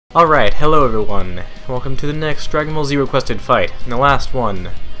Alright, hello everyone. Welcome to the next Dragon Ball Z requested fight. In the last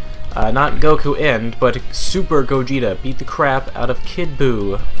one, not Goku end, but Super Gogeta beat the crap out of Kid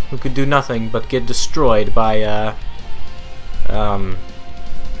Buu, who could do nothing but get destroyed by,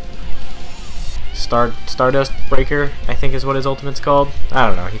 Stardust Breaker, I think is what his ultimate's called. I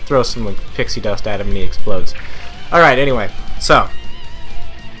don't know, he throws some like, pixie dust at him and he explodes. Alright, anyway, so,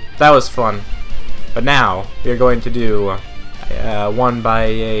 that was fun. But now, we are going to do one by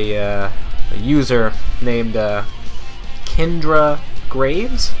a user named Kendra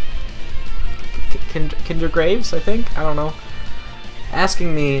Graves? Kendra Graves, I think? I don't know.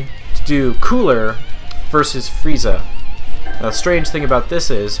 Asking me to do Cooler versus Frieza. Now, the strange thing about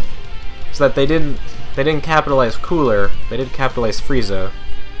this is that they didn't capitalize Cooler, they did capitalize Frieza.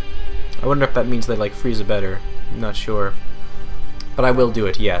 I wonder if that means they like Frieza better. I'm not sure. But I will do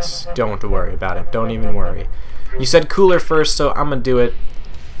it, yes. Don't worry about it. Don't even worry. You said Cooler first, so I'm gonna do it.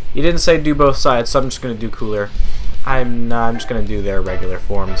 You didn't say do both sides, so I'm just gonna do Cooler. I'm just gonna do their regular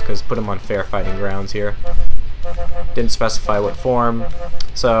forms, because put them on fair fighting grounds here. Didn't specify what form,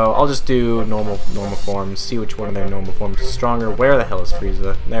 so I'll just do normal forms, see which one of their normal forms is stronger. Where the hell is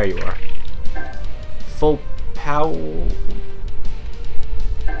Frieza? There you are. Full power.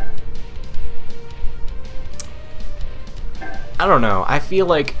 I don't know. I feel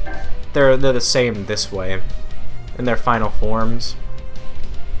like they're the same this way in their final forms.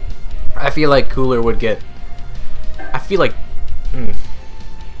 I feel like Cooler would get. I feel like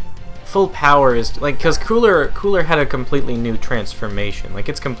full power is like because Cooler had a completely new transformation. Like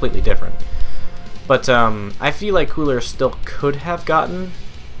it's completely different. But I feel like Cooler still could have gotten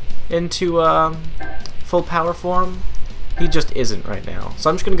into full power form. He just isn't right now.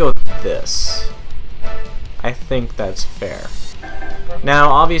 So I'm just gonna go with this. I think that's fair. Now,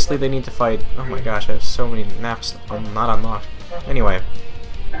 obviously, they need to fight. Oh my gosh, I have so many maps not unlocked. Anyway,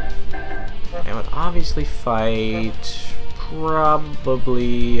 they would obviously fight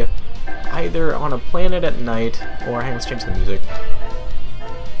probably either on a planet at night or. Hang on, let's change the music.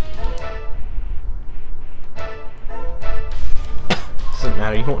 Doesn't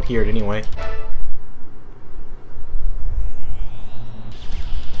matter, you won't hear it anyway.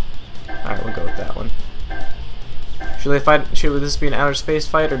 Alright, we'll go with that one. Should they fight? Should this be an outer space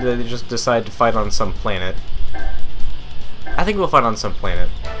fight, or do they just decide to fight on some planet? I think we'll fight on some planet.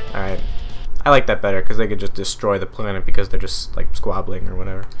 Alright. I like that better, because they could just destroy the planet because they're just, like, squabbling or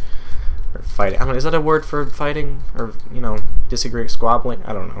whatever. Or fighting. I don't know, is that a word for fighting? Or, you know, disagreeing, squabbling?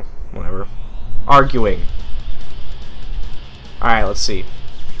 I don't know. Whatever. Arguing. Alright, let's see.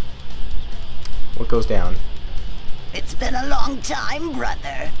 What goes down? It's been a long time,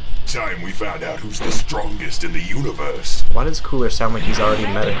 brother. Time we found out who's the strongest in the universe. Why does Cooler sound like he's already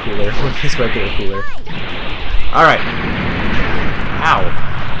met a Cooler with his regular Cooler? Alright. Ow.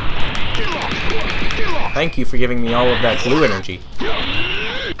 Thank you for giving me all of that blue energy.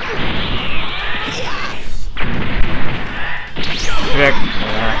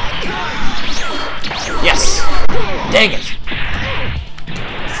 Yes! Dang it!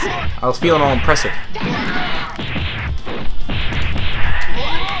 I was feeling all impressive.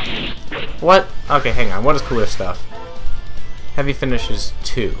 What? Okay, hang on. What is Cooler stuff? Heavy finishes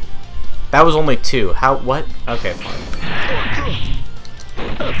 2. That was only 2. How? What? Okay, fine.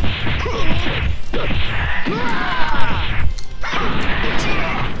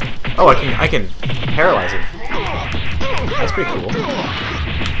 Oh, I can paralyze him. That's pretty cool.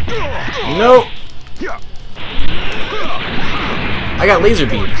 No. I got laser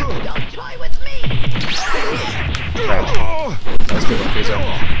beam. Right. That's good one, Frieza.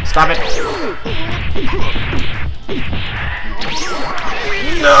 Stop it!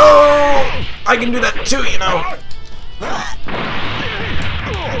 No! I can do that too, you know!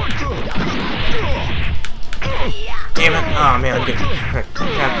 Damn it! Oh man, I'm getting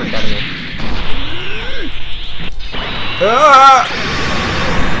captured out of me. Ah!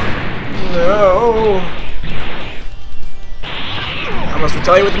 No! I must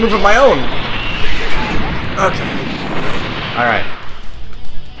retaliate with a move of my own! Okay. Alright.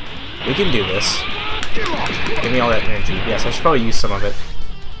 We can do this. Give me all that energy. Yes, I should probably use some of it.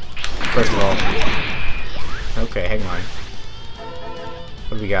 First of all. Okay, hang on.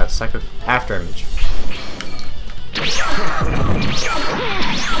 What do we got? Psycho after image.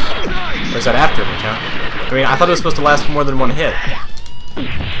 Where's that after image, huh? I mean, I thought it was supposed to last more than one hit.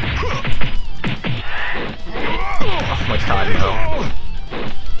 Oh my god, no.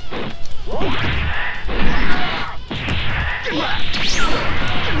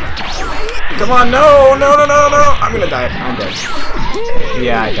 Come on, no, no, no, no, no! I'm gonna die. I'm dead.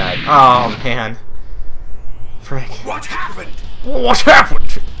 Yeah, I died. Oh, man. Frick. What happened? What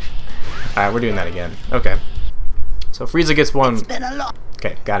happened? Alright, we're doing that again. Okay. So Frieza gets one. It's been a long.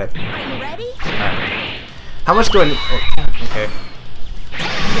 Okay, got it. Are you ready? Alright. How much do I need? Oh, okay.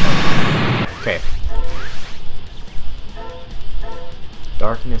 Okay.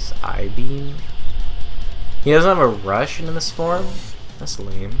 Darkness Eye Beam. He doesn't have a rush in this form? That's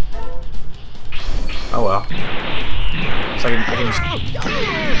lame. Oh well. So I can just...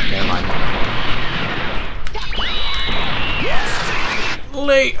 Never mind.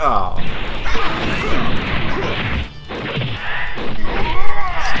 Late. Oh.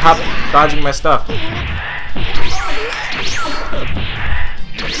 Stop dodging my stuff.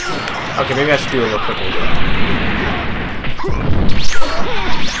 Okay, maybe I should do it a little quicker.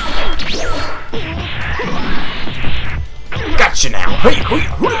 Gotcha now.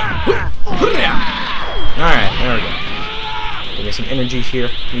 Alright, there we go. Give me some energy here.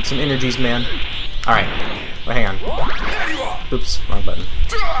 Need some energies, man. Alright. Well, hang on. Oops, wrong button.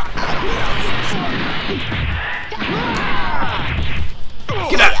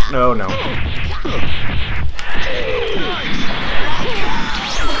 Get out! No, no.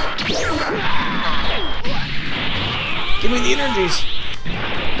 Give me the energies.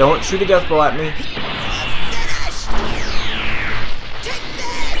 Don't shoot a death blow at me.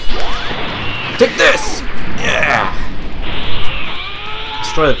 Take this! Yeah!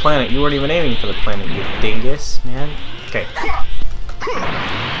 Destroy the planet. You weren't even aiming for the planet, you dingus, man. Okay.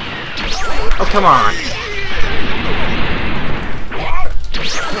 Oh, come on.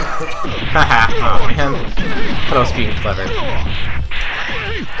 Haha. Oh, man. What else being clever?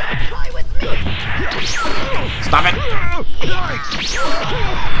 Stop it!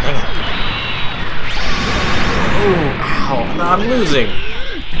 Dang it. Ooh, ow. No, I'm losing.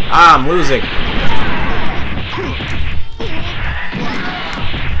 I'm losing.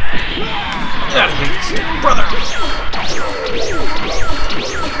 Brother!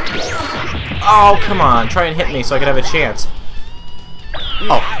 Oh, come on. Try and hit me so I can have a chance.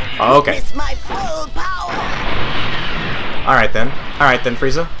 Oh, okay. Alright then. Alright then,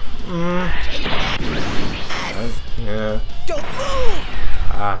 Frieza. Yeah. Don't move.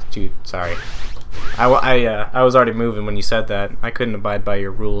 Ah, dude, sorry. I was already moving when you said that. I couldn't abide by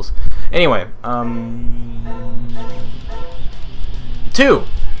your rules. Anyway, 2!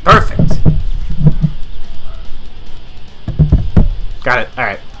 Perfect! Got it,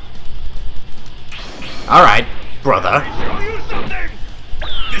 alright. Alright, brother.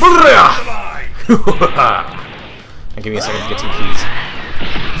 And give me a second to get some keys.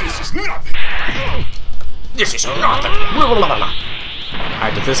 This is nothing. This is nothing!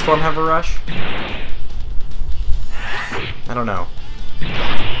 Alright, does this form have a rush? I don't know.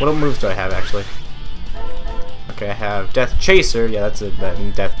 What moves do I have, actually? Okay, I have Death Chaser, yeah, that's it,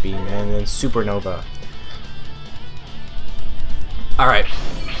 and Death Beam, and then Supernova. Alright.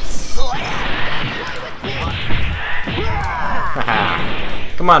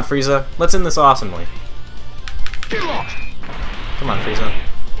 Haha. Come on, Frieza. Let's end this awesomely. Come on, Frieza.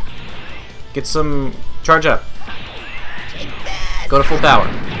 Get some... Charge up. Go to full power.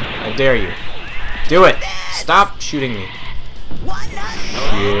 I dare you. Do it! Stop shooting me.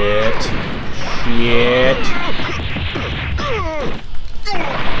 Shit. Shit.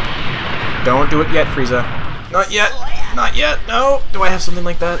 Don't do it yet, Frieza. Not yet. Not yet. No. Do I have something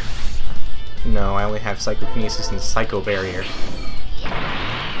like that? No, I only have Psychokinesis and Psycho Barrier.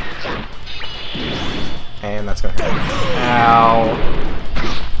 And that's gonna hurt. Ow.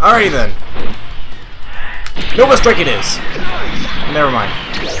 Alrighty then. Nova Strike it is. Never mind.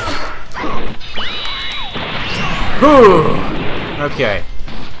 Whew. Okay.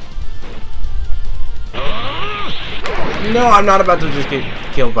 No, I'm not about to just get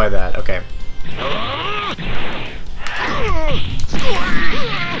killed by that. Okay.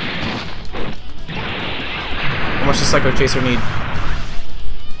 How much does Psycho Chaser need?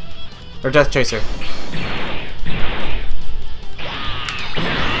 Or Death Chaser?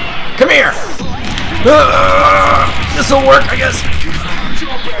 Come here! This'll work, I guess.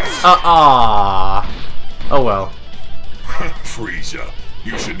 Oh well. Frieza,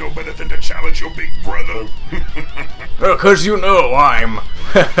 you should know better than to challenge your big brother. Cause you know I'm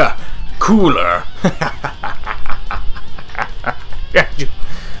cooler.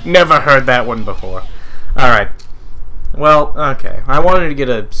 Never heard that one before. Alright. Well, okay. I wanted to get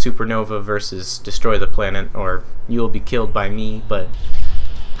a Supernova versus Destroy the Planet, or you'll be killed by me, but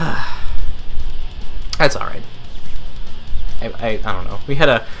that's alright. I don't know. We had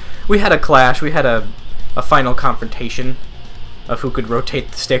a clash. We had a final confrontation of who could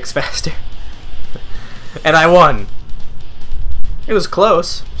rotate the sticks faster, and I won. It was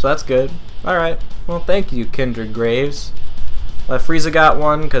close, so that's good. All right. Well, thank you, Kendra Graves. Frieza got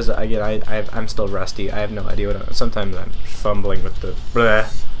one because again I'm still rusty. I have no idea what. Sometimes I'm fumbling with the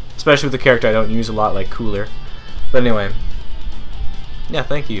bleh, especially with the character I don't use a lot, like Cooler. But anyway, yeah,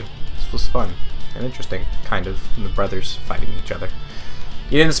 thank you. This was fun and interesting, kind of. And the brothers fighting each other.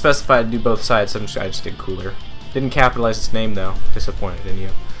 You didn't specify to do both sides, so I just did Cooler. Didn't capitalize its name though. Disappointed in you.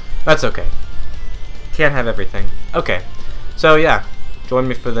 That's okay. Can't have everything. Okay, so yeah, join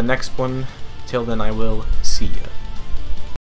me for the next one. Till then, I will see ya.